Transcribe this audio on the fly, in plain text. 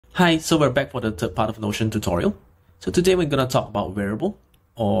Hi, so we're back for the third part of Notion tutorial. So today we're going to talk about variable,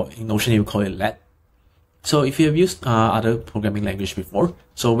 or in Notion you call it let. So if you have used other programming language before,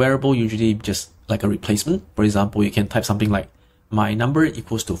 so variable usually just like a replacement. For example, you can type something like my number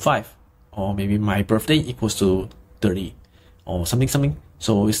equals to 5, or maybe my birthday equals to 30, or something.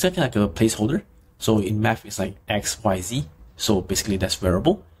 So it's like a placeholder. So in math, it's like x, y, z. So basically that's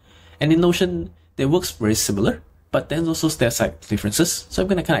variable. And in Notion, they works very similar. But then also there's like differences. So I'm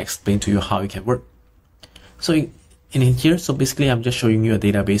going to kind of explain to you how it can work. So in here, so basically I'm just showing you a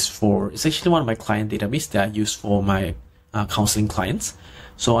database it's actually one of my client database that I use for my counseling clients.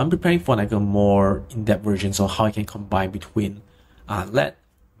 So I'm preparing for like a more in-depth version. So how I can combine between let,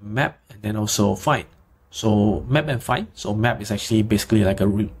 map, and then also find. So map and find. So map is actually basically like a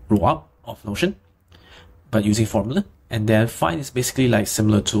roll up of Notion, but using formula. And then find is basically like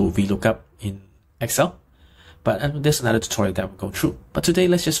similar to VLOOKUP in Excel. But there's another tutorial that we'll go through. But today,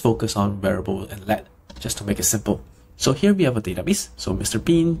 let's just focus on variable and let, just to make it simple. So here we have a database. So Mr.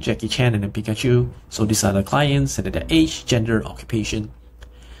 Bean, Jackie Chan, and then Pikachu. So these are the clients, and then their age, gender, occupation.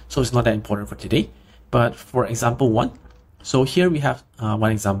 So it's not that important for today. But for example 1, so here we have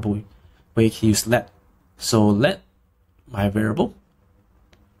one example where you can use let. So let my variable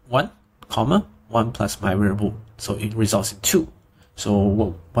 1, comma, 1 plus my variable. So it results in 2.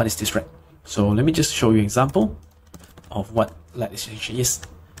 So what is this, right? So let me just show you an example of what let actually is.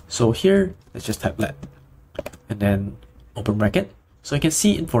 So here, let's just type let and then open bracket. So you can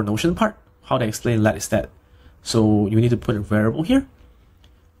see in for Notion part, how they explain let is that. So you need to put a variable here,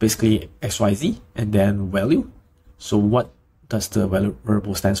 basically XYZ, and then value. So what does the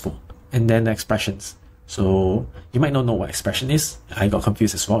variable stands for? And then the expressions. So you might not know what expression is. I got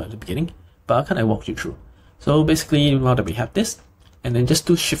confused as well at the beginning, but I'll kind of walk you through. So basically, now that we have this, and then just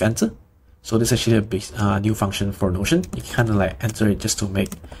do Shift Enter. So this is actually a big new function for Notion. You can kind of like enter it just to make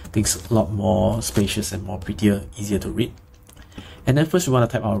things a lot more spacious and more prettier, easier to read. And then first we want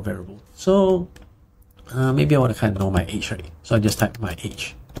to type our variable. So maybe I want to kind of know my age, right? So I just type my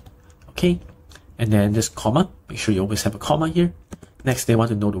age. Okay. And then just comma. Make sure you always have a comma here. Next, they want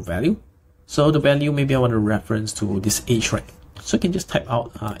to know the value. So the value, maybe I want to reference to this age, right? So you can just type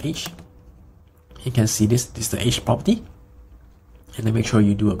out age. You can see this is the age property. And then make sure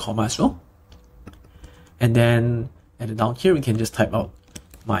you do a comma as well. And then down here, we can just type out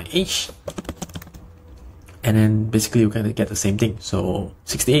my age. And then basically, you're going to get the same thing. So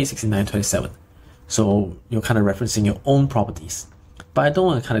 68, 69, 27. So you're kind of referencing your own properties. But I don't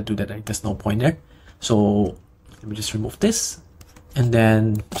want to kind of do that. Right? There's no point there. So let me just remove this. And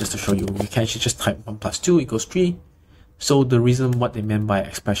then just to show you, you can actually just type 1 plus 2 equals 3. So the reason what they meant by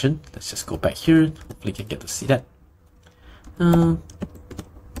expression, let's just go back here. Hopefully you can get to see that.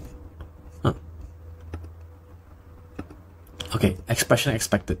 Okay, expression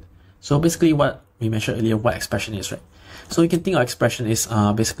expected. So basically what we mentioned earlier, what expression is, right? So you can think of expression is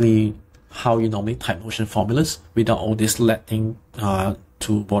basically how you normally type Notion formulas without all this let thing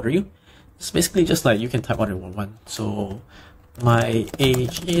to bother you. It's basically just like you can type whatever you want. So my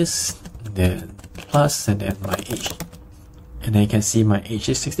age is, and then plus, and then my age. And then you can see my age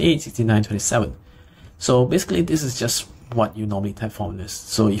is 68, 69, 27. So basically this is just what you normally type formulas.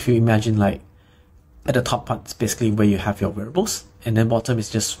 So if you imagine like at the top part is basically where you have your variables, and then bottom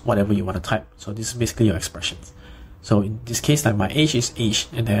is just whatever you want to type. So this is basically your expressions. So in this case, like my age is age,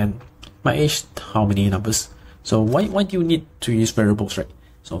 and then my age, how many numbers. So why do you need to use variables, right?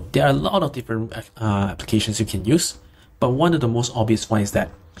 So there are a lot of different applications you can use, but one of the most obvious one is that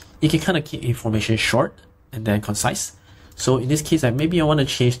you can kind of keep information short and then concise. So in this case, maybe I want to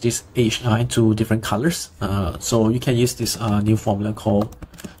change this age into different colors. So you can use this new formula called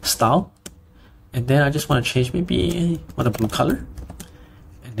style. And then I just want to change, maybe I want a blue color.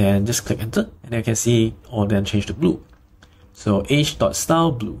 And then just click enter. And then you can see, or then change to blue. So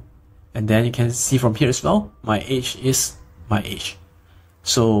age.style blue. And then you can see from here as well, my age is my age.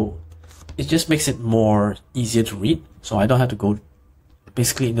 So it just makes it more easier to read. So I don't have to go,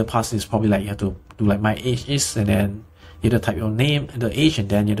 basically in the past it's probably like you have to do like my age is, and then you have to type your name and the age, and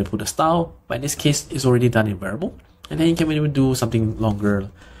then you have to put the style. But in this case, it's already done in variable. And then you can even do something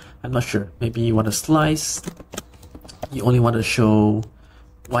longer. I'm not sure. Maybe you want to slice. You only want to show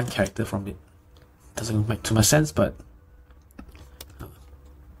one character from it. Doesn't make too much sense, but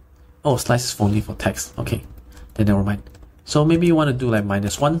oh, slice is only for text. Okay, then never mind. So maybe you want to do like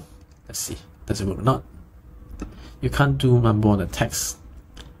 -1. Let's see, does it work or not? You can't do number on the text.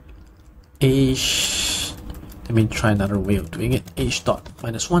 Age. Let me try another way of doing it. Age dot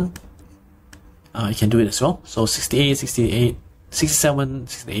 -1. You can do it as well. So 68, 68. 67,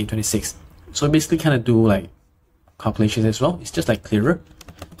 68, 26. So basically kind of do like calculations as well. It's just like clearer.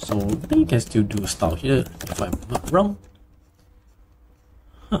 So maybe you can still do style here if I'm not wrong.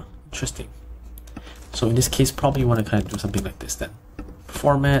 Huh, interesting. So in this case, probably you want to kind of do something like this then.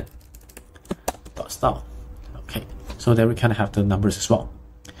 Format dot style. Okay, so there we kind of have the numbers as well.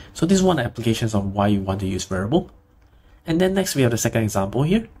 So this is one of the applications of why you want to use variable. And then next we have the second example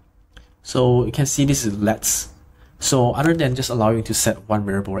here. So you can see this is let's. So other than just allowing you to set one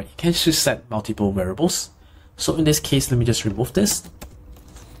variable, right, you can just set multiple variables. So in this case, let me just remove this.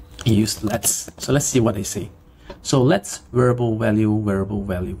 Use let's. So let's see what they say. So let's variable value, variable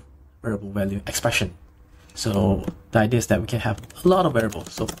value, variable value expression. So the idea is that we can have a lot of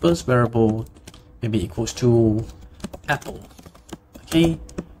variables. So first variable maybe equals to apple. Okay,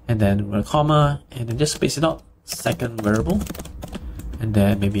 and then with a comma, and then just space it out. Second variable, and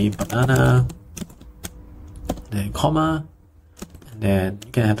then maybe banana, then comma, and then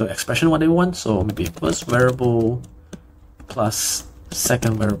you can have the expression what they want. So maybe first variable plus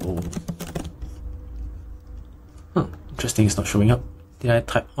second variable. Interesting, it's not showing up. Did I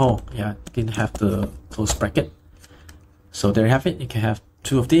type? Oh yeah, didn't have the close bracket. So there you have it. You can have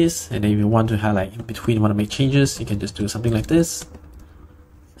two of these, and then if you want to have like in between, you want to make changes, you can just do something like this.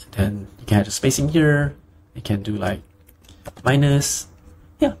 And then you can have the spacing here. You can do like minus.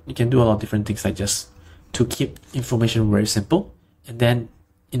 Yeah, you can do a lot of different things like just to keep information very simple. And then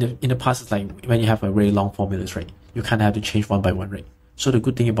in the past, it's like when you have a very long formulas, right? You kind of have to change one by one, right? So the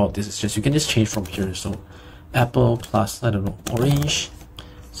good thing about this is just you can just change from here. So apple plus, I don't know, orange.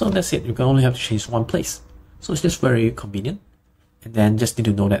 So that's it. You can only have to change one place. So it's just very convenient. And then just need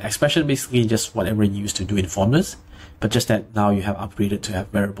to know that expression basically just whatever you used to do in formulas, but just that now you have upgraded to have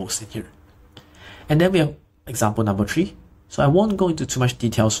variables in here. And then we have example number 3. So I won't go into too much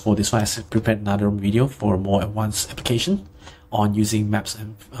details for this one. I prepared another video for a more advanced application on using maps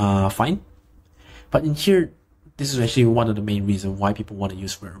and find. But in here, this is actually one of the main reasons why people want to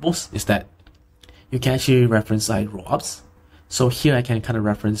use variables is that you can actually reference like row ups. So here I can kind of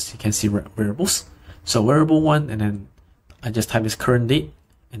reference, you can see variables. So variable 1, and then I just type this current date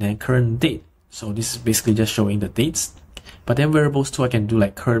and then current date. So this is basically just showing the dates. But then variables 2, I can do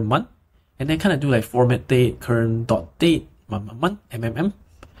like current month, and then kind of do like format date, current dot date, month,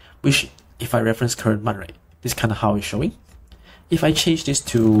 which if I reference current month, right, this is kind of how it's showing. If I change this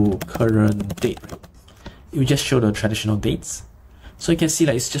to current date, right, it will just show the traditional dates. So you can see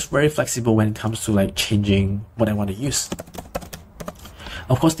that it's just very flexible when it comes to like changing what I want to use.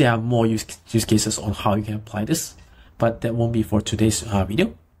 Of course, there are more use cases on how you can apply this, but that won't be for today's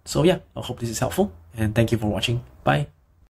video. So yeah, I hope this is helpful, and thank you for watching. Bye.